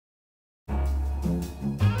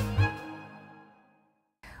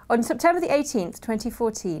On September the 18th,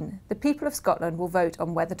 2014, the people of Scotland will vote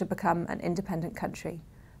on whether to become an independent country.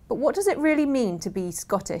 But what does it really mean to be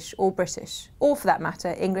Scottish or British, or for that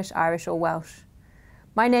matter, English, Irish or Welsh?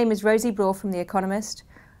 My name is Rosie Braw from The Economist,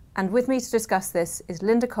 and with me to discuss this is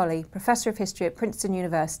Linda Colley, Professor of History at Princeton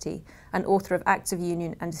University and author of Acts of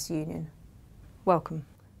Union and Disunion. Welcome.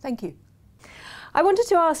 Thank you. I wanted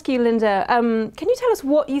to ask you, Linda, can you tell us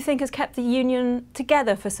what you think has kept the Union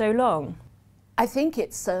together for so long? I think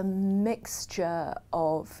it's a mixture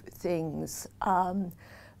of things.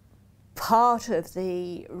 Part of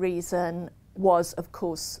the reason was, of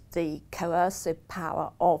course, the coercive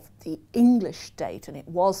power of the English state, and it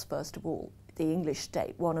was, first of all, the English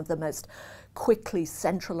state, one of the most quickly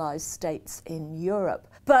centralised states in Europe.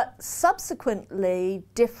 But subsequently,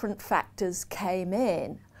 different factors came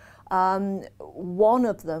in. One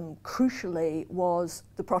of them, crucially, was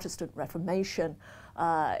the Protestant Reformation.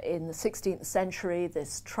 In the 16th century,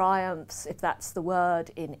 this triumphs, if that's the word,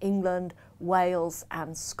 in England, Wales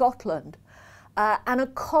and Scotland. And a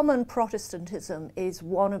common Protestantism is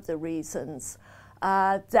one of the reasons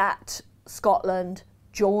that Scotland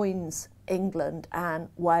joins England and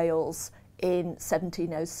Wales in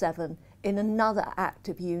 1707 in another Act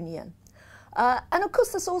of Union. And of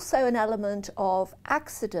course there's also an element of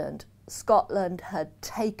accident. Scotland had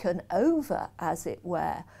taken over, as it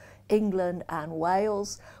were, England and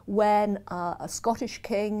Wales when a Scottish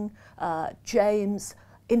king, James,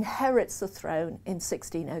 inherits the throne in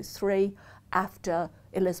 1603 after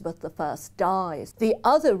Elizabeth I dies. The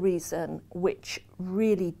other reason which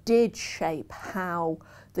really did shape how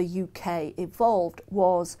the UK evolved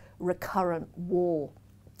was recurrent war.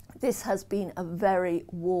 This has been a very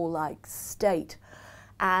warlike state,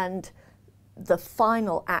 and the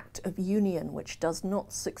final Act of Union, which does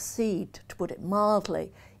not succeed, to put it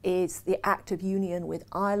mildly, is the Act of Union with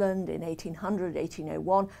Ireland in 1800,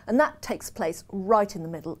 1801, and that takes place right in the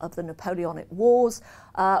middle of the Napoleonic Wars,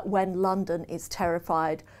 when London is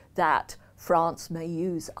terrified that France may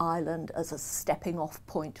use Ireland as a stepping off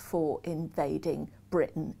point for invading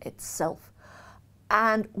Britain itself.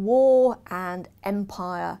 And war and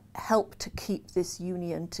empire help to keep this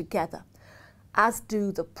union together, as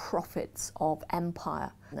do the profits of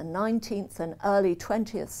empire. In the 19th and early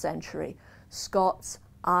 20th century, Scots,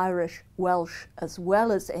 Irish, Welsh, as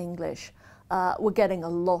well as English, were getting a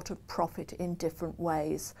lot of profit in different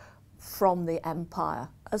ways from the empire,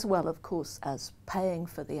 as well, of course, as paying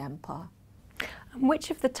for the empire. And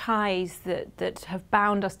which of the ties that have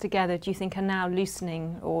bound us together do you think are now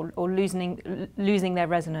loosening or losing their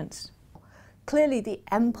resonance? Clearly the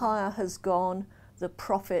empire has gone, the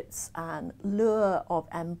profits and lure of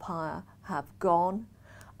empire have gone.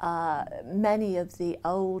 Many of the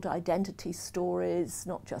old identity stories,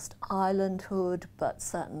 not just islandhood, but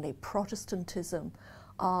certainly Protestantism,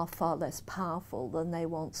 are far less powerful than they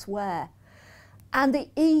once were. And the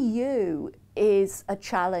EU is a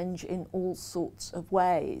challenge in all sorts of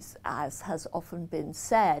ways, as has often been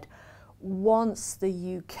said. Once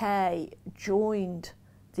the UK joined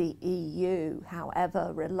the EU,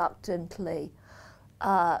 however reluctantly,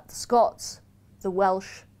 the Scots, the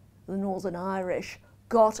Welsh, the Northern Irish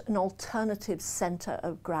got an alternative centre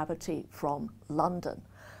of gravity from London.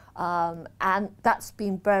 And that's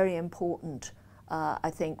been very important,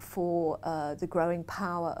 I think, for the growing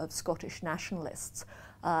power of Scottish nationalists.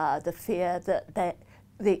 The fear that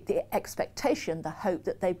the expectation, the hope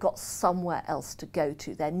that they've got somewhere else to go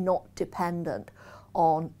to. They're not dependent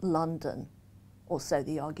on London, or so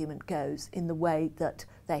the argument goes, in the way that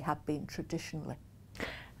they have been traditionally.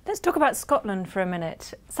 Let's talk about Scotland for a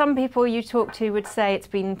minute. Some people you talk to would say it's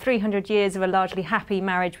been 300 years of a largely happy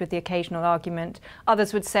marriage with the occasional argument.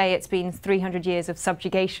 Others would say it's been 300 years of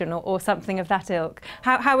subjugation or something of that ilk.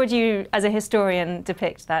 How would you, as a historian,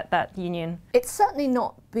 depict that union? It's certainly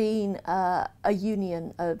not been a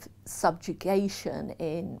union of subjugation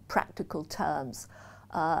in practical terms.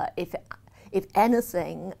 If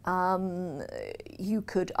anything, you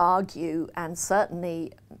could argue, and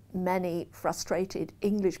certainly many frustrated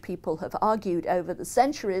English people have argued over the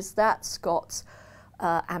centuries, that Scots,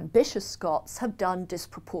 ambitious Scots, have done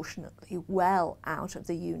disproportionately well out of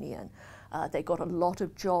the Union. They got a lot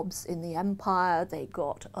of jobs in the empire, they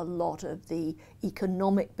got a lot of the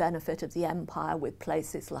economic benefit of the empire with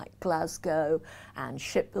places like Glasgow and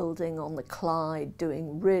shipbuilding on the Clyde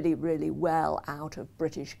doing really, really well out of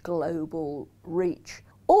British global reach.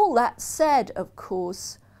 All that said, of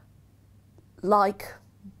course, like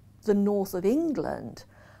the north of England,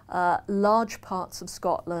 large parts of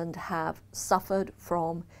Scotland have suffered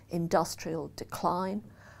from industrial decline,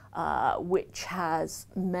 which has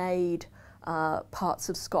made parts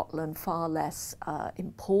of Scotland far less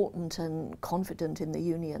important and confident in the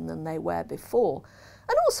Union than they were before.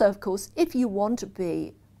 And also, of course, if you want to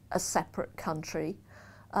be a separate country,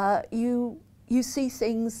 you see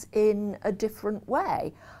things in a different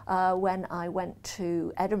way. When I went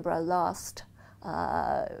to Edinburgh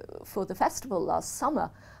for the festival last summer,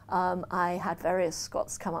 I had various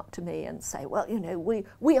Scots come up to me and say, well, you know,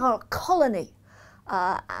 we are a colony.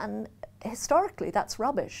 And historically, that's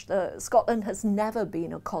rubbish. Scotland has never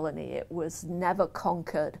been a colony. It was never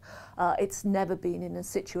conquered. It's never been in a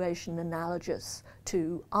situation analogous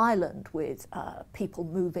to Ireland with people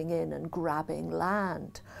moving in and grabbing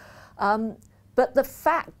land. But the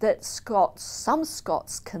fact that some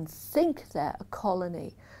Scots can think they're a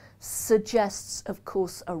colony suggests, of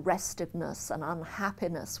course, a restiveness and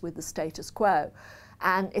unhappiness with the status quo.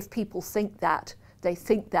 And if people think that, they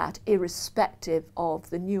think that irrespective of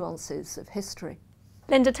the nuances of history.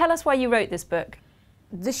 Linda, tell us why you wrote this book.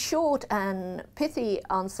 The short and pithy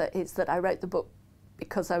answer is that I wrote the book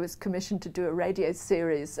because I was commissioned to do a radio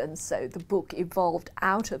series, and so the book evolved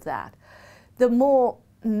out of that. The more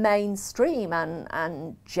mainstream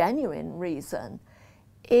and genuine reason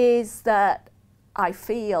is that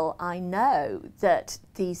I know that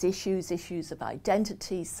these issues of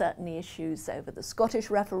identity, certainly issues over the Scottish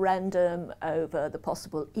referendum, over the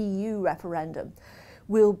possible EU referendum,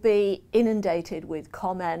 will be inundated with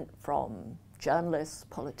comment from journalists,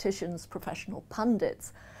 politicians, professional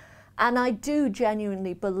pundits. And I do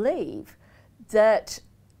genuinely believe that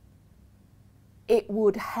it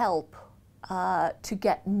would help to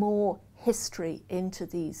get more history into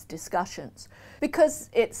these discussions, because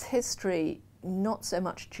it's history, not so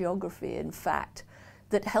much geography, in fact,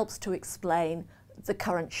 that helps to explain the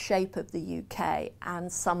current shape of the UK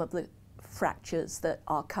and some of the fractures that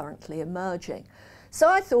are currently emerging. So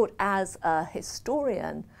I thought, as a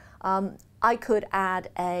historian, I could add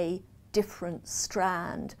a different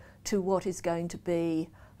strand to what is going to be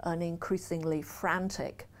an increasingly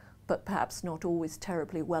frantic, but perhaps not always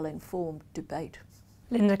terribly well-informed debate.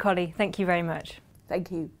 Linda Colley, thank you very much.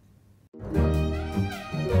 Thank you.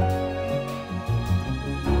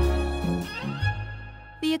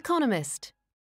 The Economist.